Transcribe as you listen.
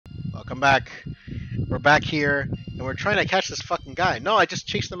Welcome back. We're back here, and we're trying to catch this fucking guy. No, I just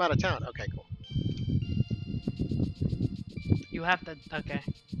chased him out of town. Okay, cool. You have to. Okay.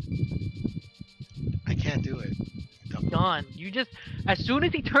 I can't do it. Gone. You just. As soon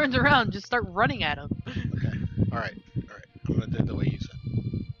as he turns around, just start running at him. Okay. Alright. Alright. I'm gonna do it the way you said.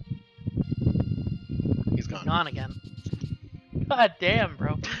 He's gone. Gone again. God damn,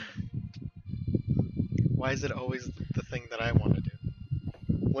 bro. Why is it always the thing that I want to do?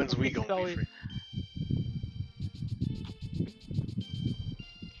 When's we gonna be free?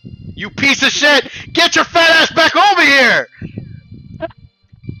 You piece of shit! Get your fat ass back over here!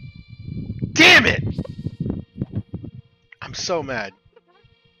 Damn it! I'm so mad.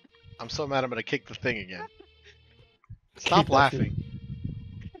 I'm so mad I'm gonna kick the thing again. Stop laughing.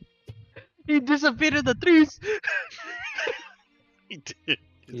 He disappeared in the trees. He did.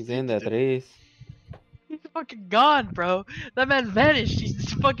 He's in the trees. He's fucking gone, bro. That man vanished. He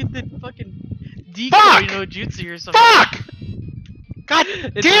just fucking did fucking decoy no jutsu or something. Fuck! God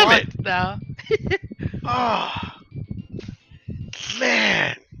It's damn locked it! now. Oh,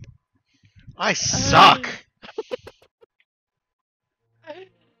 man, I suck.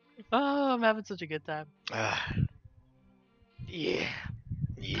 Oh, I'm having such a good time. Yeah,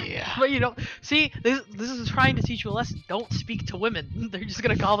 yeah. But you know, see, this is trying to teach you a lesson. Don't speak to women. They're just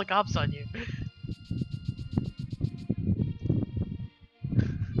gonna call the cops on you.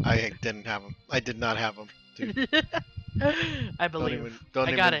 I didn't have him. I did not have him, dude. I believe. Don't I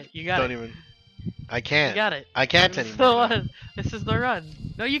even, got it. You got don't it. even. I can't. You got it. I can't So anymore. what? This is the run.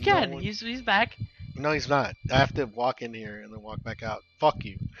 No, you can. No. He's back. No, he's not. I have to walk in here and then walk back out. Fuck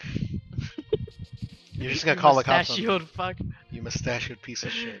you. You're just gonna call the cops on me. Mustachioed fuck. You mustachioed piece of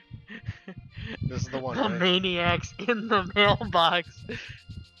shit. This is the one, The right? maniac's in the mailbox.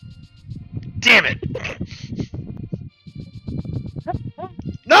 Damn it!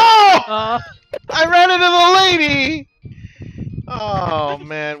 No! I ran into the lady! Oh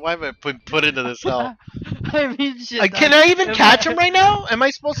man, why am I put into this hell? I mean, shit. Can I even catch him right now? Am I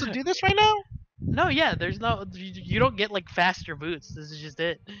supposed to do this right now? No, yeah, there's no. You don't get like faster boots. This is just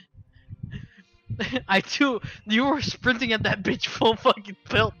it. You were sprinting at that bitch full fucking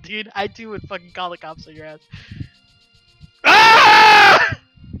pelt, dude. I too would fucking call the cops on your ass. Ah!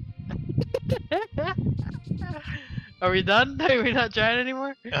 Are we done? Are we not trying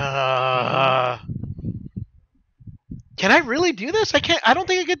anymore? Can I really do this? I can't. I don't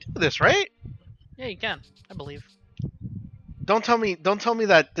think I could do this, right? Yeah, you can. I believe. Don't tell me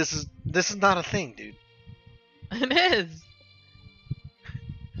that this is not a thing, dude. It is.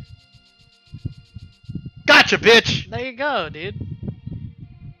 Gotcha, bitch. There you go, dude.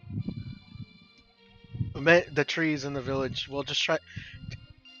 The trees in the village. We'll just try.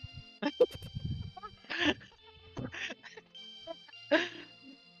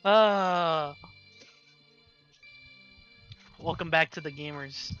 Welcome back to the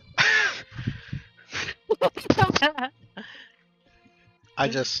gamers.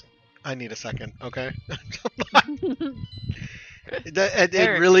 I need a second, okay?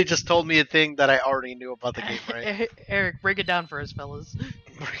 It really just told me a thing that I already knew about the game, right? Eric, break it down for us, fellas.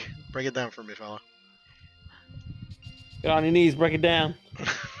 Break it down for me, fella. Get on your knees, break it down.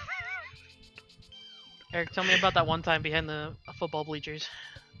 Eric, tell me about that one time behind the football bleachers.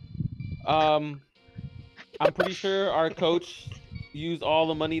 I'm pretty sure our coach used all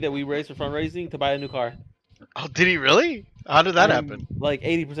the money that we raised for fundraising to buy a new car. Oh, did he really? How did that happen? Like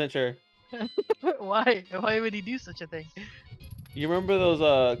 80% sure. Why? Why would he do such a thing? You remember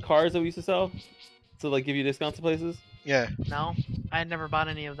those cars that we used to sell to like give you discounts to places? Yeah. No, I had never bought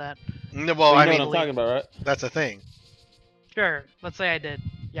any of that. No, Well, well, I you know mean, what I'm talking about, right? that's a thing. Sure, let's say I did.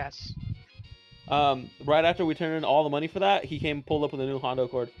 Yes. Right after we turned in all the money for that, he came pulled up with a new Honda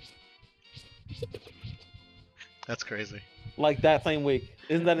Accord. That's crazy. Like that same week.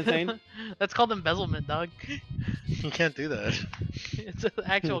 Isn't that insane? That's called embezzlement, dog. You can't do that. It's an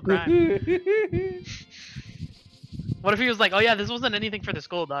actual crime. What if he was like, "Oh yeah, this wasn't anything for the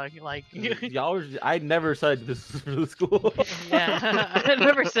school, dog." Like, Y'all were, I never said this was for the school. yeah, I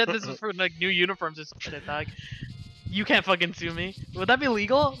never said this was for like new uniforms or some shit, dog. You can't fucking sue me. Would that be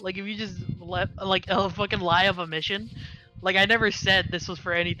legal? Like if you just let like a fucking lie of omission? Like I never said this was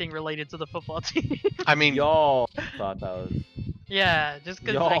for anything related to the football team. I mean, Y'all thought that was. Yeah, just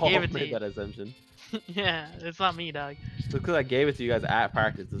because Y'all I gave it to made you. that assumption. Yeah, it's not me, dog. Just because I gave it to you guys at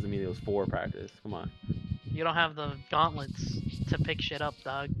practice doesn't mean it was for practice. Come on. You don't have the gauntlets to pick shit up,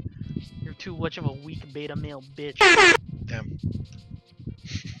 dog. You're too much of a weak beta male bitch. damn.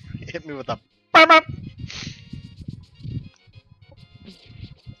 Hit me with a.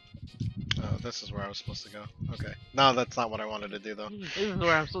 Oh, this is where I was supposed to go. Okay. No, that's not what I wanted to do though. This is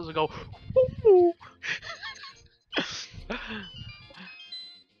where I'm supposed to go.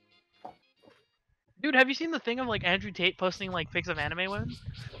 Dude, have you seen the thing of like Andrew Tate posting like pics of anime women?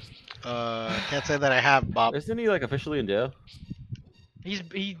 Can't say that I have, Bob. Isn't he like officially in jail?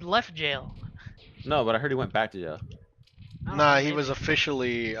 He left jail. No, but I heard he went back to jail. I don't Nah, know, he maybe. was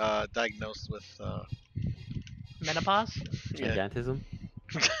officially diagnosed with Menopause. yeah. Gigantism.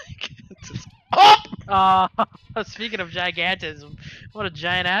 Oh! Speaking of gigantism, what a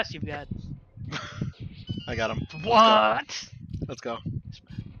giant ass you've got. I got him. What? Let's go.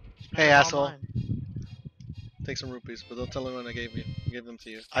 Smash Hey, all asshole. mine. Take some rupees, but don't tell anyone I gave them to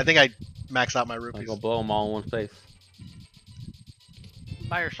you. I think I maxed out my I'm rupees. gonna blow them all in one space.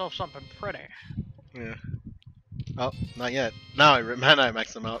 Buy yourself something pretty. Yeah. Oh, not yet. Now I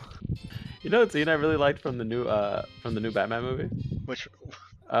maxed them out. You know what scene I really liked from the new Batman movie? Which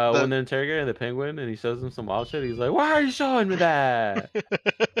When they're interrogating the Penguin and he shows him some wild shit, he's like, "Why are you showing me that?"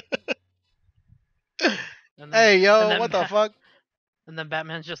 And then, Hey and yo, then what the fuck? And then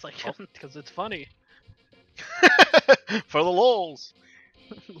Batman's just like, because it's funny. For the lols.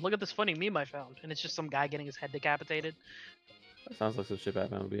 Look at this funny meme I found, and it's just some guy getting his head decapitated. That sounds like some shit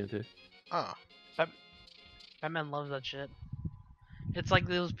Batman would be into. Oh. Batman loves that shit. It's like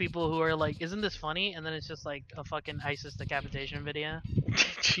those people who are like, "Isn't this funny?" And then it's just like a fucking ISIS decapitation video.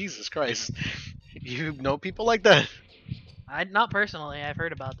 Jesus Christ. You know people like that? Not personally. I've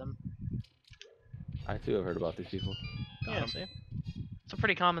heard about them. I too have heard about these people. Yeah, see, it's a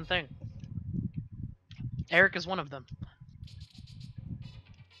pretty common thing. Eric is one of them.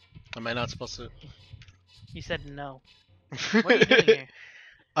 Am I not supposed to? He said no. What are you doing here?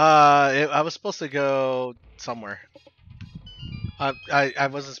 I was supposed to go somewhere. I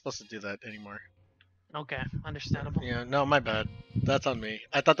wasn't supposed to do that anymore. Okay, understandable. Yeah, no, my bad. That's on me.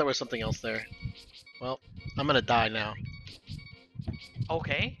 I thought there was something else there. Well, I'm gonna die now.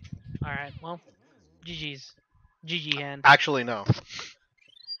 Okay. All right. Well, GG's. GG hand. Actually, no.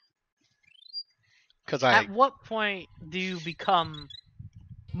 Because At what point do you become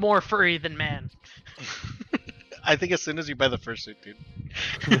more furry than man? I think as soon as you buy the first suit,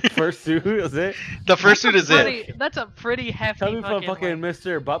 dude. First suit is it? The first suit is it. That's a pretty hefty. Coming from fucking like...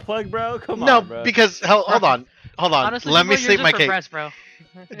 Mr. Butt Plug, bro. Come No, on, bro. because hold on. Honestly, Let me people, you're state my just case. repressed, bro.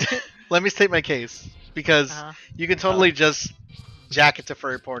 Let me state my case because Uh-huh. you can totally just jack it to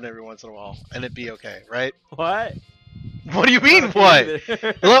furry porn every once in a while and it'd be okay, right? What? What do you mean? What?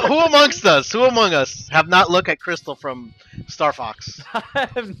 Who amongst us? Who among us have not looked at Crystal from Star Fox? I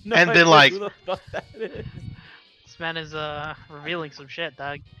have no And idea been like- who the fuck that is. This man is revealing some shit,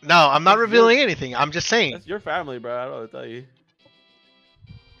 dog. No, I'm not revealing anything. I'm just saying. That's your family, bro. I don't know what to tell you.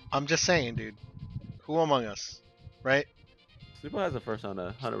 I'm just saying, dude. Who among us, right? Snoopo has a first on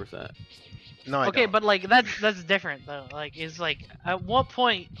 100%. No, I Okay, don't. but like that's different though. Like, it's like at what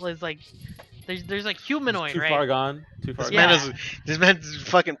point is like there's like humanoid, Too right? far gone. Too far This gone. this man's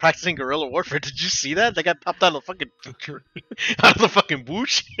fucking practicing guerrilla warfare. Did you see that? That guy popped out of the fucking out of the fucking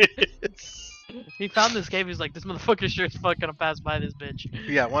bush. He found this cave. He's like, this motherfucker sure as fuck gonna pass by this bitch.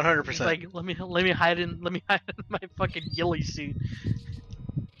 Yeah, 100%. He's like, let me hide in my fucking ghillie suit.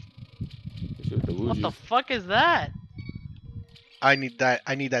 Shit with the What the woozies. fuck is that? I need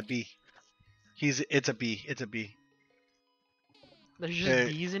that bee. It's a bee. It's a bee. There's just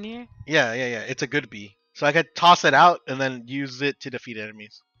bees in here. Yeah. It's a good bee. So I could toss it out and then use it to defeat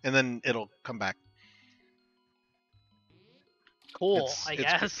enemies, and then it'll come back. Cool, I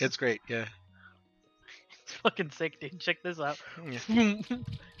guess. It's great. Yeah. It's fucking sick, dude. Check this out. Yeah.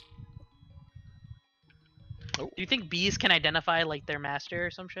 Do you think bees can identify like their master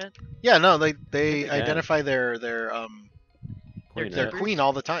or some shit? Yeah. No, they they can. identify their Queen, their right? queen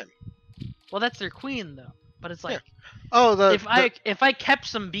all the time. Well, that's their queen though. But it's like, Oh, if I kept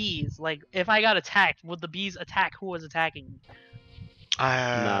some bees, like if I got attacked, would the bees attack who was attacking me?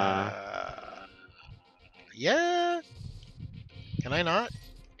 Nah. Yeah. Can I not?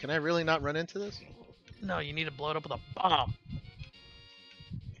 Can I really not run into this? No, you need to blow it up with a bomb.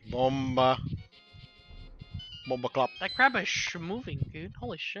 Bomba clop. That crab is moving, dude.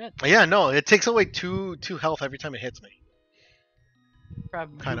 Holy shit. Yeah, no, it takes away two health every time it hits me.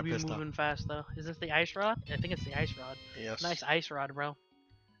 Crab Kinda be pissed off. moving fast though. Is this the ice rod? I think it's the ice rod. Yes. Nice ice rod, bro.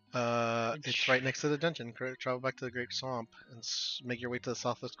 It's right next to the dungeon. Travel back to the Great Swamp and make your way to the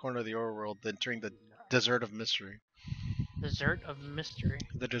southwest corner of the overworld, entering the Desert of Mystery. Dessert of mystery.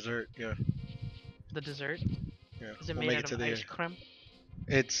 The dessert, yeah. The dessert? Yeah. Is it We'll made make out it to of the ice cream?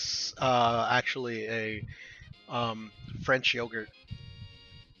 It's actually a French yogurt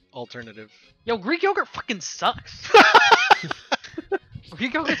alternative. Yo, Greek yogurt fucking sucks.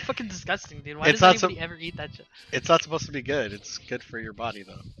 Rico is fucking disgusting, dude. Why It's does not anybody ever eat that shit? It's not supposed to be good. It's good for your body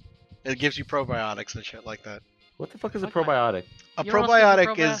though. It gives you probiotics and shit like that. What the fuck is a Fuck my- probiotic? A You know what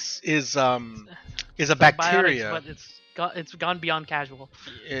else probiotic is is a Probiotics, bacteria. but it's gone beyond casual.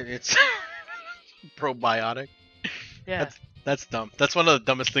 It's probiotic. Yeah. That's dumb. That's one of the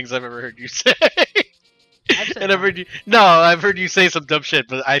dumbest things I've ever heard you say. I've said And I've dumb. heard you. No, I've heard you say some dumb shit,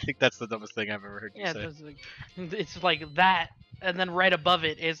 but I think that's the dumbest thing I've ever heard you Yeah, say. it's like that, and then right above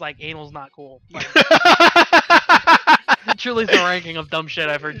it is like anal's not cool. Like, truly the ranking of dumb shit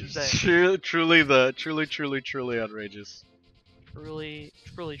I've heard you say. Truly outrageous. Truly.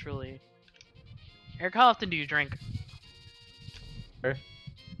 Eric, how often do you drink? Very.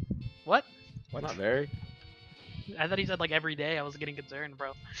 What? Not very. I thought he said like every day. I was getting concerned,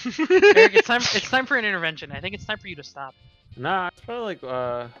 bro. Eric, it's time for an intervention. I think it's time for you to stop. Nah, it's probably like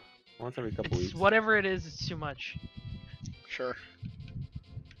once every couple It's weeks. whatever it is, it's too much. Sure.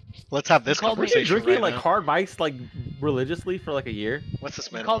 Let's have this called me- Were you conversation drinking right like now. hard mice like religiously for like a year? What's this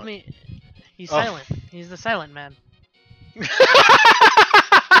He man? called want? me. He's Oh. silent. He's the silent man.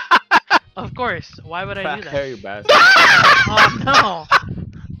 Of course. Why would I do that? Harry bastard. Oh no.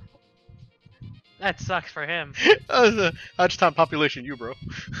 That sucks for him. How's time population you, bro?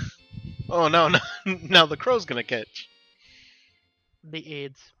 Oh no, no, now the crow's gonna catch. The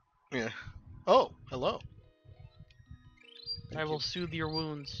AIDS. Yeah. Oh, hello. I will soothe your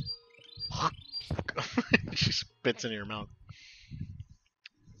wounds. She spits in your mouth.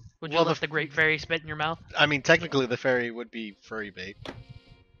 Would you Well, let the- the great fairy spit in your mouth? I mean, technically, the fairy would be furry bait.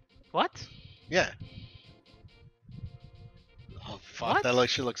 What? Yeah. Oh fuck! What? That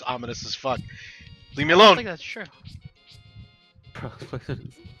shit looks ominous as fuck. Leave me I don't alone. think that's true. Bro,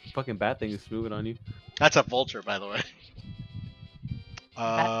 fucking bad thing is moving on you. That's a vulture, by the way.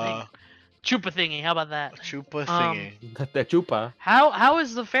 That thing. Chupa thingy. How about that? Chupa Um, thingy. That chupa. How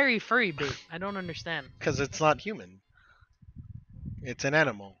is the fairy furry bait? I don't understand. Because it's not human. It's an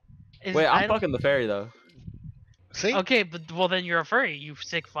animal. Wait, I I'm don't- fucking the fairy though. See? Okay, but well then you're a furry, you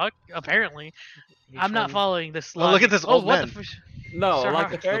sick fuck. Apparently, You're I'm not trying- following this. Oh, look at this old what man. The No, Sir, like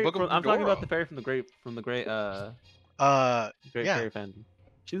the it's the fairy. Book of I'm talking about Pandora. the fairy from the great great Yeah. fairy fandom.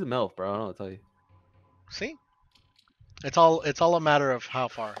 She's a MILF, bro. I don't know what to tell you. See? It's all a matter of how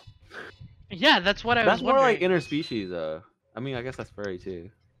far. Yeah, that's what I That's was more wondering. like interspecies. I mean, I guess that's furry too.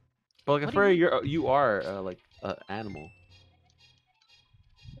 But like a What do furry, you are like an animal.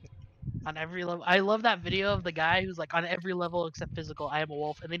 On every level. I love that video of the guy who's like on every level except physical. I am a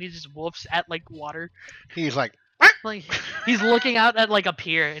wolf, and then he just wolfs at like water. He's like, Like he's looking out at like a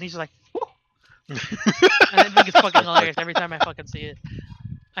pier, and he's just like. And I think it's fucking hilarious every time I fucking see it.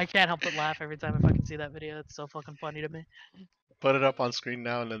 I can't help but laugh every time I fucking see that video. It's so fucking funny to me. put it up on screen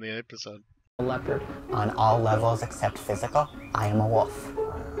now and in the episode. leopard. On all levels except physical, I am a wolf.